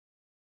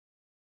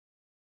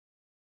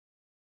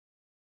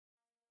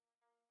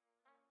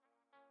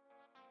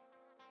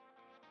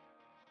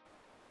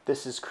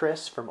This is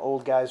Chris from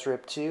Old Guys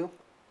Rip 2,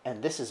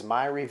 and this is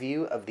my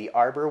review of the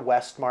Arbor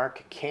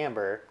Westmark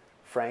Camber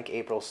Frank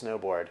April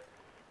snowboard.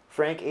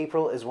 Frank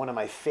April is one of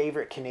my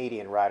favorite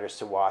Canadian riders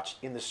to watch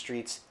in the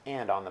streets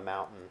and on the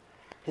mountain.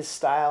 His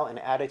style and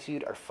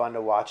attitude are fun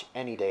to watch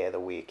any day of the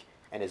week,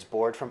 and his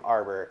board from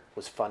Arbor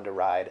was fun to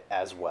ride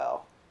as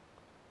well.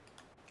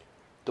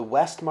 The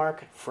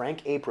Westmark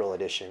Frank April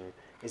Edition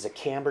is a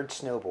cambered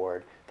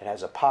snowboard that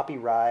has a poppy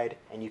ride,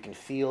 and you can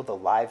feel the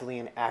lively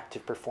and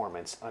active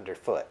performance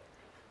underfoot.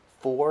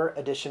 4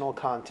 additional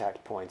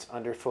contact points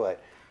underfoot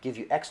give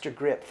you extra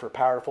grip for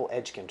powerful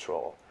edge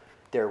control.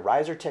 Their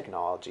riser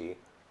technology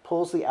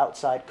pulls the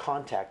outside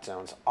contact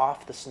zones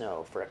off the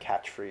snow for a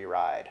catch-free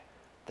ride.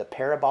 The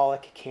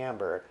parabolic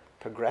camber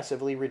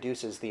progressively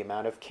reduces the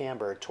amount of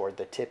camber toward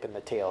the tip and the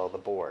tail of the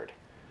board.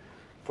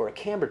 For a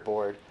cambered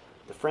board,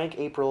 the Frank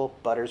April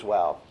butters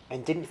well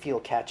and didn't feel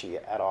catchy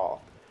at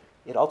all.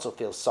 It also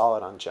feels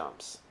solid on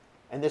jumps,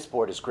 and this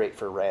board is great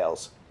for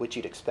rails, which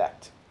you'd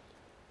expect.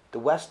 The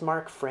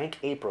Westmark Frank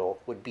April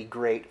would be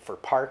great for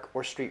park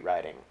or street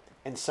riding,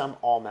 and some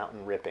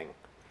all-mountain ripping.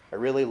 I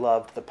really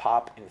loved the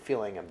pop and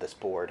feeling of this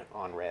board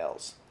on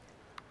rails.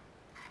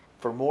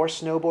 For more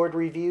snowboard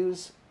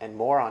reviews and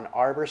more on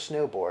Arbor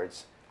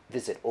Snowboards,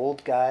 visit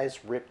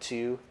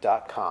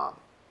oldguysrip2.com.